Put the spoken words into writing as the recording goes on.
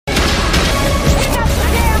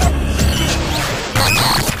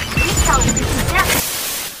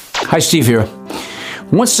Hi, Steve here.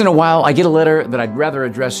 Once in a while, I get a letter that I'd rather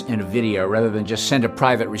address in a video rather than just send a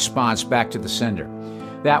private response back to the sender.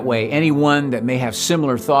 That way, anyone that may have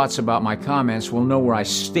similar thoughts about my comments will know where I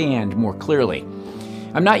stand more clearly.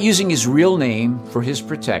 I'm not using his real name for his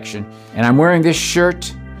protection, and I'm wearing this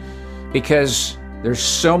shirt because there's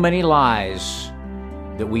so many lies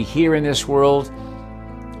that we hear in this world,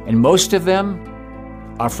 and most of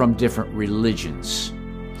them are from different religions.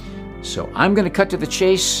 So I'm going to cut to the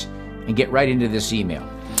chase and get right into this email.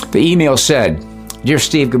 The email said, "Dear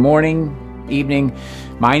Steve, good morning, evening.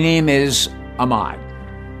 My name is Ahmad.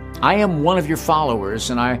 I am one of your followers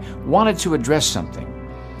and I wanted to address something.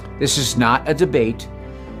 This is not a debate.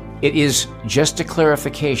 It is just a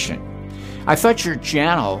clarification. I thought your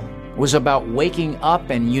channel was about waking up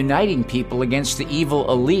and uniting people against the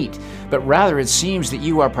evil elite, but rather it seems that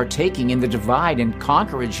you are partaking in the divide and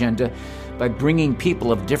conquer agenda by bringing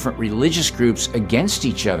people of different religious groups against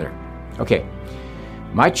each other." Okay,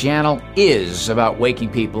 my channel is about waking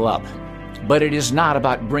people up, but it is not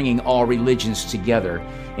about bringing all religions together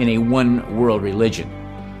in a one-world religion.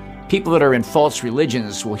 People that are in false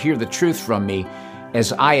religions will hear the truth from me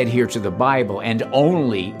as I adhere to the Bible and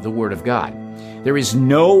only the Word of God. There is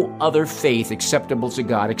no other faith acceptable to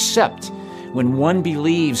God except when one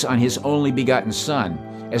believes on His only begotten Son,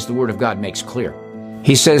 as the Word of God makes clear.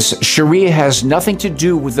 He says Sharia has nothing to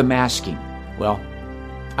do with the masking. Well,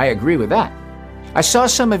 I agree with that. I saw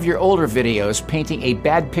some of your older videos painting a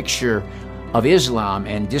bad picture of Islam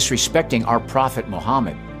and disrespecting our Prophet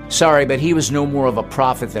Muhammad. Sorry, but he was no more of a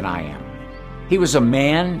prophet than I am. He was a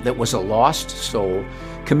man that was a lost soul,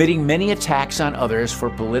 committing many attacks on others for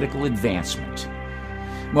political advancement.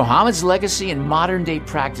 Muhammad's legacy and modern-day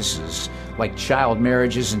practices, like child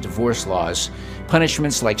marriages and divorce laws,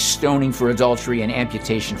 punishments like stoning for adultery and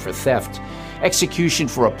amputation for theft, execution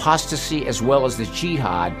for apostasy, as well as the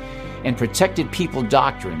jihad, and protected people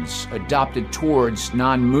doctrines adopted towards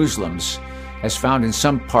non-Muslims, as found in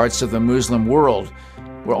some parts of the Muslim world,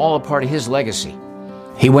 were all a part of his legacy.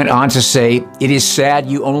 He went on to say, "It is sad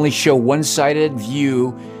you only show one-sided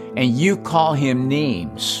view and you call him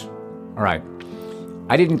names." All right,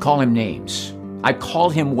 I didn't call him names. I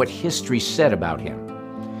called him what history said about him.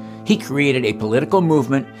 He created a political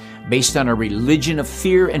movement based on a religion of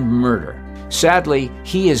fear and murder. Sadly,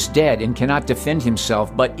 he is dead and cannot defend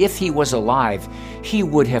himself, but if he was alive, he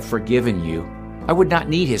would have forgiven you. I would not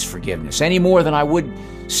need his forgiveness any more than I would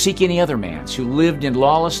seek any other man's who lived in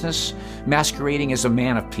lawlessness, masquerading as a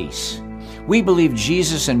man of peace. We believe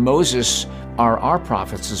Jesus and Moses are our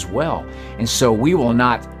prophets as well, and so we will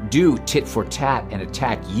not do tit for tat and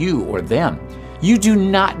attack you or them. You do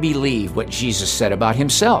not believe what Jesus said about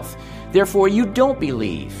himself. Therefore, you don't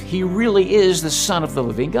believe he really is the Son of the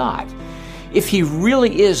living God. If he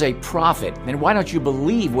really is a prophet, then why don't you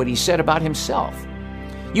believe what he said about himself?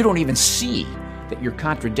 You don't even see that you're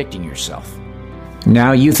contradicting yourself.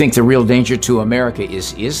 Now you think the real danger to America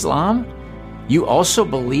is Islam? You also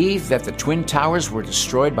believe that the Twin Towers were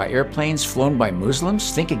destroyed by airplanes flown by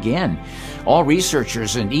Muslims? Think again. All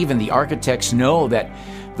researchers and even the architects know that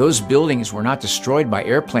those buildings were not destroyed by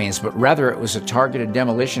airplanes, but rather it was a targeted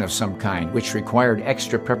demolition of some kind, which required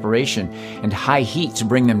extra preparation and high heat to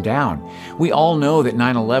bring them down. We all know that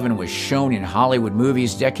 9/11 was shown in Hollywood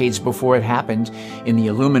movies decades before it happened in the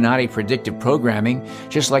Illuminati predictive programming,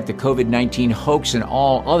 just like the COVID-19 hoax and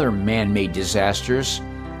all other man-made disasters.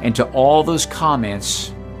 And to all those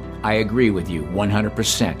comments, I agree with you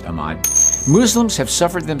 100%, Ahmad. Muslims have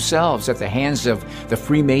suffered themselves at the hands of the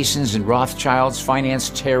Freemasons and Rothschilds,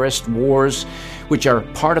 financed terrorist wars, which are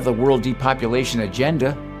part of the world depopulation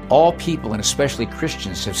agenda. All people, and especially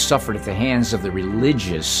Christians, have suffered at the hands of the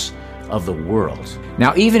religious of the world.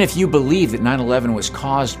 Now, even if you believe that 9/11 was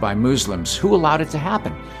caused by Muslims, who allowed it to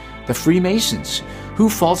happen? The Freemasons, who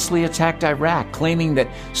falsely attacked Iraq, claiming that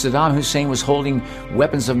Saddam Hussein was holding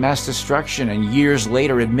weapons of mass destruction and years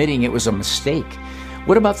later admitting it was a mistake.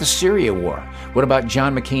 What about the Syria war? What about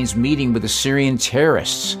John McCain's meeting with the Syrian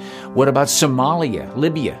terrorists? What about Somalia,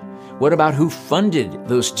 Libya? What about who funded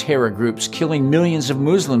those terror groups killing millions of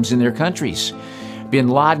Muslims in their countries? Bin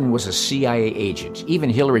Laden was a CIA agent. Even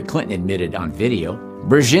Hillary Clinton admitted on video.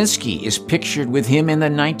 Brzezinski is pictured with him in the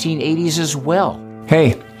 1980s as well.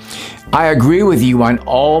 Hey, I agree with you on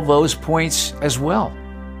all those points as well.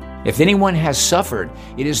 If anyone has suffered,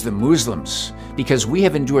 it is the Muslims, because we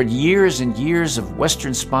have endured years and years of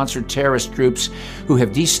Western-sponsored terrorist groups who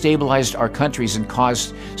have destabilized our countries and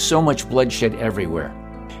caused so much bloodshed everywhere.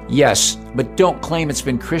 Yes, but don't claim it's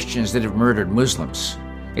been Christians that have murdered Muslims.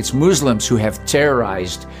 It's Muslims who have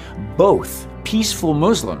terrorized both peaceful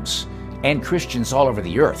Muslims and Christians all over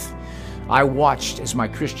the earth. I watched as my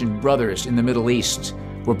Christian brothers in the Middle East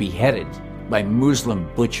were beheaded by Muslim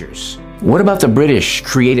butchers. What about the British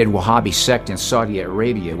created Wahhabi sect in Saudi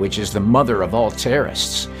Arabia, which is the mother of all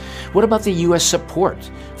terrorists? What about the U.S. support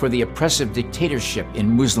for the oppressive dictatorship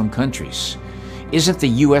in Muslim countries? Isn't the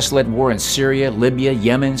U.S.-led war in Syria, Libya,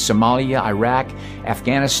 Yemen, Somalia, Iraq,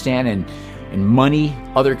 Afghanistan, and money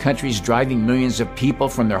other countries driving millions of people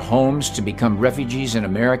from their homes to become refugees in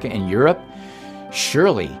America and Europe?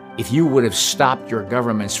 Surely, if you would have stopped your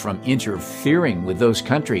governments from interfering with those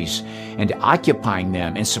countries and occupying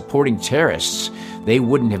them and supporting terrorists, they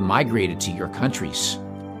wouldn't have migrated to your countries.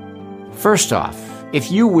 First off,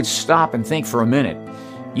 if you would stop and think for a minute,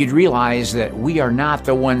 you'd realize that we are not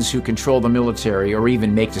the ones who control the military or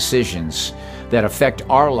even make decisions that affect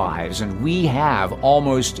our lives, and we have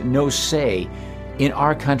almost no say in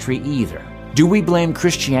our country either. Do we blame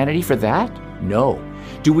Christianity for that? No.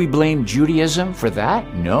 Do we blame Judaism for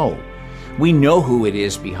that? No. We know who it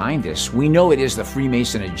is behind this. We know it is the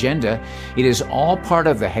Freemason agenda. It is all part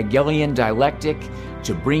of the Hegelian dialectic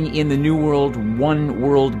to bring in the New World, one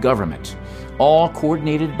world government, all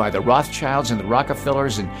coordinated by the Rothschilds and the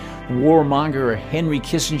Rockefellers and warmonger Henry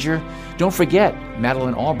Kissinger. Don't forget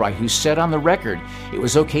Madeleine Albright, who said on the record it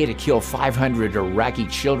was okay to kill 500 Iraqi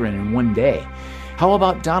children in one day. How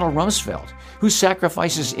about Donald Rumsfeld, who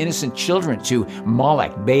sacrifices innocent children to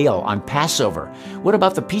Moloch, Baal on Passover? What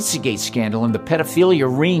about the Pizzagate scandal and the pedophilia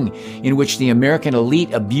ring in which the American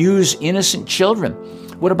elite abuse innocent children?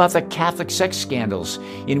 What about the Catholic sex scandals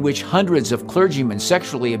in which hundreds of clergymen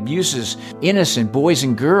sexually abuses innocent boys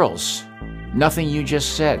and girls? Nothing you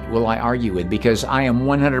just said will I argue with, because I am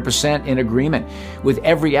 100% in agreement with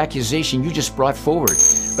every accusation you just brought forward.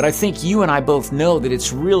 But I think you and I both know that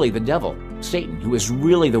it's really the devil, Satan, who is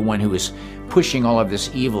really the one who is pushing all of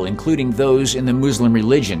this evil, including those in the Muslim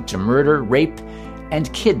religion, to murder, rape,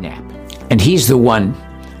 and kidnap. And he's the one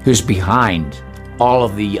who's behind all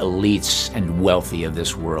of the elites and wealthy of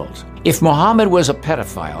this world. If Muhammad was a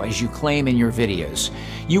pedophile, as you claim in your videos,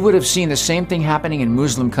 you would have seen the same thing happening in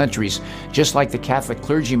Muslim countries, just like the Catholic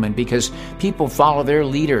clergyman, because people follow their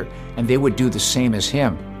leader and they would do the same as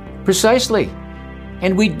him. Precisely.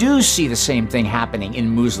 And we do see the same thing happening in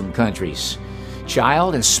Muslim countries.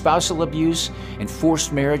 Child and spousal abuse and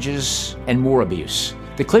forced marriages and more abuse.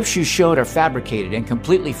 The clips you showed are fabricated and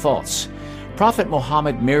completely false. Prophet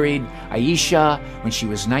Muhammad married Aisha when she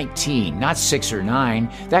was 19, not 6 or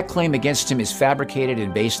 9. That claim against him is fabricated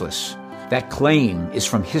and baseless. That claim is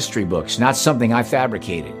from history books, not something I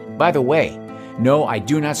fabricated. By the way, no, I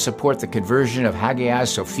do not support the conversion of Hagia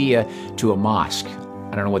Sophia to a mosque.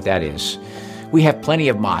 I don't know what that is. We have plenty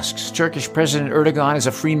of mosques. Turkish President Erdogan is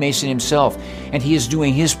a Freemason himself, and he is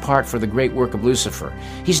doing his part for the great work of Lucifer.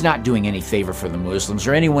 He's not doing any favor for the Muslims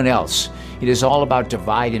or anyone else. It is all about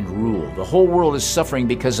divide and rule. The whole world is suffering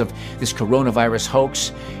because of this coronavirus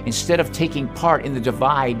hoax. Instead of taking part in the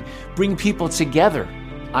divide, bring people together.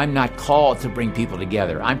 I'm not called to bring people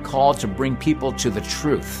together. I'm called to bring people to the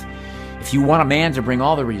truth. If you want a man to bring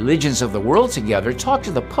all the religions of the world together, talk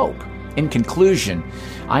to the Pope. In conclusion,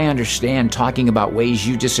 I understand talking about ways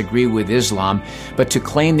you disagree with Islam, but to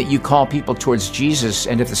claim that you call people towards Jesus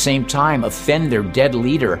and at the same time offend their dead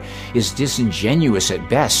leader is disingenuous at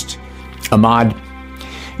best. Ahmad,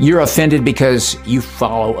 you're offended because you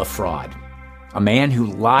follow a fraud, a man who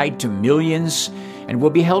lied to millions and will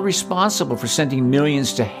be held responsible for sending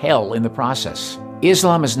millions to hell in the process.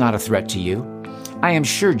 Islam is not a threat to you. I am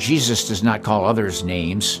sure Jesus does not call others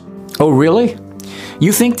names. Oh, really?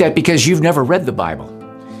 You think that because you've never read the Bible.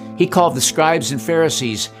 He called the scribes and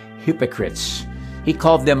Pharisees hypocrites. He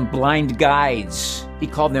called them blind guides. He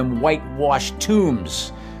called them whitewashed tombs,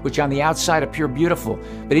 which on the outside appear beautiful,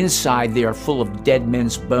 but inside they are full of dead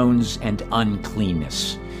men's bones and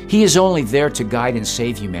uncleanness. He is only there to guide and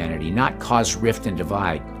save humanity, not cause rift and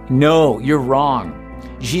divide. No, you're wrong.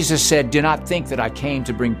 Jesus said, "Do not think that I came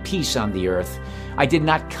to bring peace on the earth. I did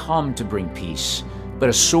not come to bring peace, but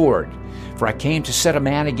a sword. For I came to set a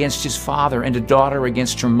man against his father, and a daughter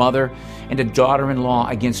against her mother, and a daughter-in-law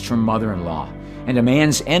against her mother-in-law. And a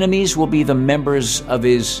man's enemies will be the members of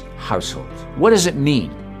his household." What does it mean?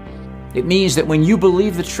 It means that when you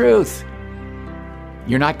believe the truth,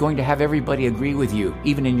 you're not going to have everybody agree with you,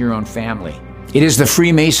 even in your own family. It is the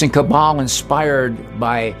Freemason cabal inspired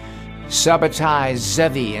by Sabbatai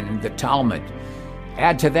Zevi and the Talmud.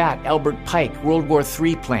 Add to that Albert Pike, World War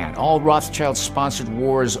III plan, all Rothschild-sponsored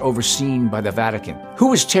wars overseen by the Vatican.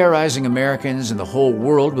 Who is terrorizing Americans and the whole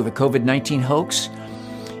world with the COVID-19 hoax?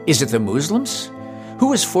 Is it the Muslims?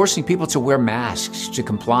 Who is forcing people to wear masks to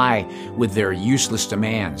comply with their useless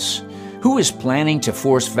demands? Who is planning to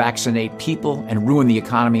force vaccinate people and ruin the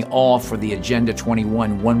economy, all for the Agenda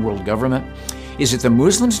 21 one world government? Is it the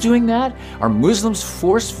Muslims doing that? Are Muslims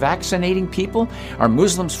force vaccinating people? Are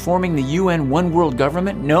Muslims forming the UN one world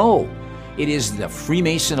government? No. It is the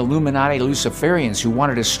Freemason, Illuminati, Luciferians who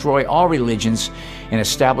want to destroy all religions and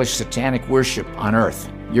establish satanic worship on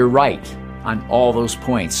earth. You're right on all those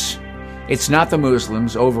points. It's not the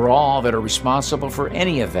Muslims overall that are responsible for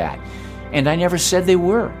any of that, and I never said they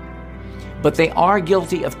were. But they are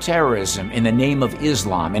guilty of terrorism in the name of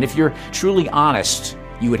Islam, and if you're truly honest,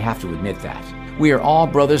 you would have to admit that. We are all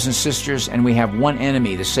brothers and sisters, and we have one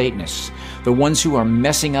enemy, the Satanists, the ones who are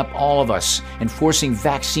messing up all of us and forcing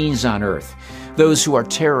vaccines on earth, those who are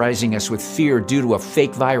terrorizing us with fear due to a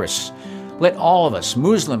fake virus. Let all of us,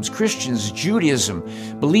 Muslims, Christians, Judaism,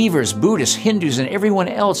 believers, Buddhists, Hindus, and everyone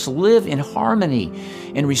else live in harmony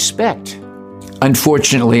and respect.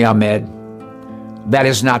 Unfortunately, Ahmed, that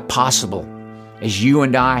is not possible, as you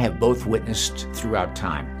and I have both witnessed throughout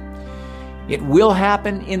time. It will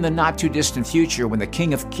happen in the not-too-distant future when the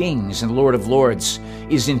King of Kings and Lord of Lords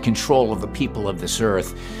is in control of the people of this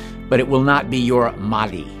earth, but it will not be your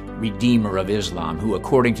Mahdi, Redeemer of Islam, who,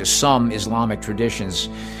 according to some Islamic traditions,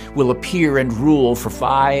 will appear and rule for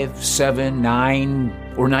 5, 7,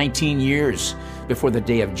 9, or 19 years before the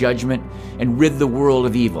day of judgment and rid the world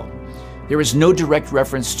of evil. There is no direct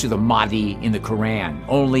reference to the Mahdi in the Quran,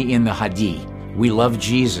 only in the Hadith. We love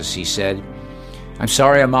Jesus, he said. I'm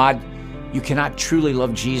sorry, Ahmad. You cannot truly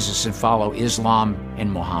love Jesus and follow Islam and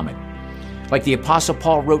Muhammad. Like the Apostle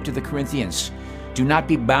Paul wrote to the Corinthians, do not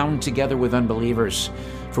be bound together with unbelievers.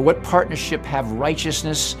 For what partnership have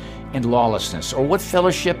righteousness and lawlessness? Or what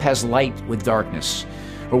fellowship has light with darkness?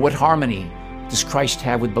 Or what harmony does Christ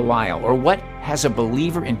have with Belial? Or what has a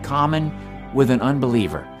believer in common with an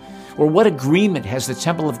unbeliever? Or what agreement has the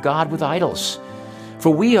temple of God with idols? For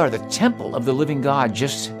we are the temple of the living God,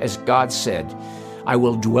 just as God said, I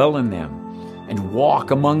will dwell in them and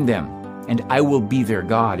walk among them, and I will be their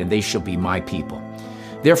God, and they shall be my people.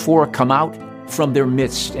 Therefore come out from their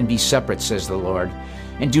midst and be separate, says the Lord,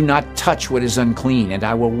 and do not touch what is unclean, and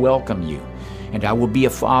I will welcome you, and I will be a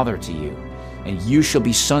father to you, and you shall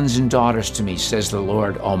be sons and daughters to me, says the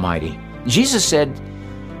Lord Almighty. Jesus said,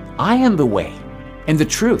 I am the way, and the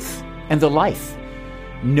truth, and the life.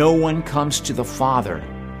 No one comes to the Father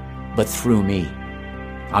but through me.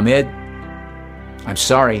 Ahmed, I'm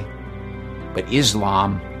sorry, but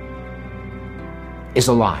Islam is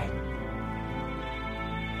a lie.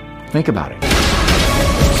 Think about it.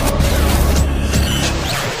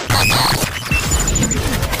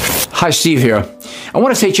 Hi, Steve here. I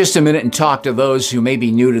want to take just a minute and talk to those who may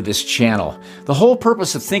be new to this channel. The whole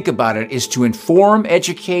purpose of Think About It is to inform,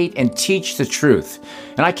 educate, and teach the truth.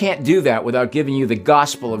 And I can't do that without giving you the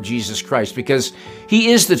gospel of Jesus Christ, because he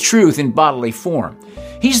is the truth in bodily form.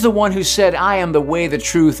 He's the one who said, I am the way, the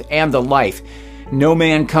truth, and the life. No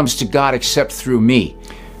man comes to God except through me.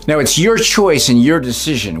 Now, it's your choice and your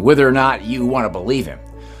decision whether or not you want to believe him.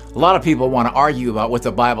 A lot of people want to argue about what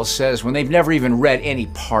the Bible says when they've never even read any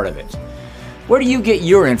part of it. Where do you get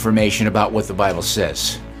your information about what the Bible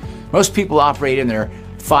says? Most people operate in their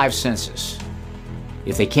 5 senses.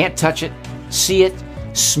 If they can't touch it, see it,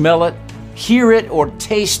 smell it, hear it, or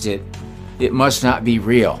taste it, it must not be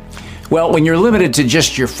real. Well, when you're limited to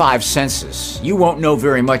just your 5 senses, you won't know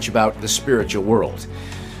very much about the spiritual world.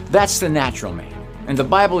 That's the natural man. And the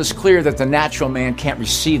Bible is clear that the natural man can't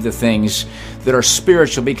receive the things that are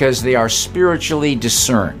spiritual because they are spiritually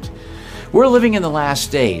discerned. We're living in the last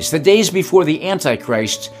days, the days before the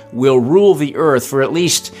Antichrist will rule the earth for at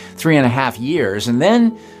least 3.5 years, and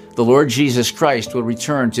then the Lord Jesus Christ will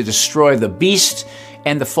return to destroy the beast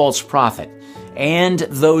and the false prophet, and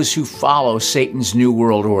those who follow Satan's new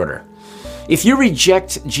world order. If you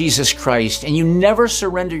reject Jesus Christ and you never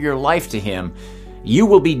surrender your life to him, you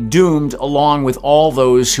will be doomed along with all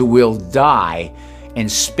those who will die and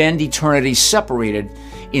spend eternity separated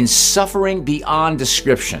in suffering beyond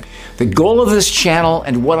description. The goal of this channel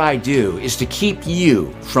and what I do is to keep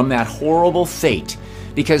you from that horrible fate,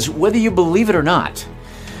 because whether you believe it or not,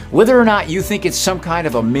 whether or not you think it's some kind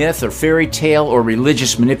of a myth or fairy tale or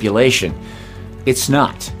religious manipulation, it's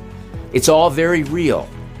not. It's all very real,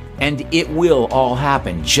 and it will all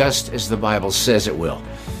happen just as the Bible says it will.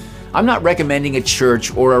 I'm not recommending a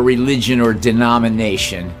church or a religion or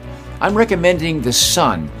denomination. I'm recommending the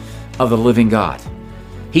Son of the living God.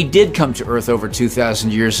 He did come to earth over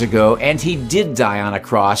 2,000 years ago, and he did die on a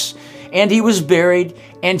cross, and he was buried,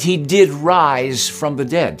 and he did rise from the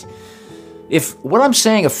dead. If what I'm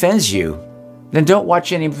saying offends you, then don't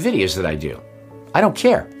watch any videos that I do. I don't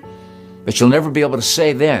care. But you'll never be able to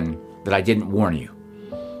say then that I didn't warn you.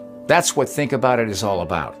 That's what Think About It is all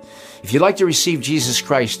about. If you'd like to receive Jesus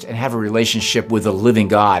Christ and have a relationship with the living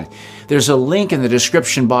God, there's a link in the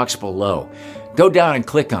description box below. Go down and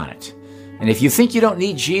click on it. And if you think you don't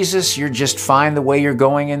need Jesus, you're just fine the way you're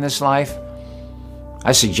going in this life,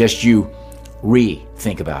 I suggest you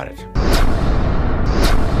rethink about it.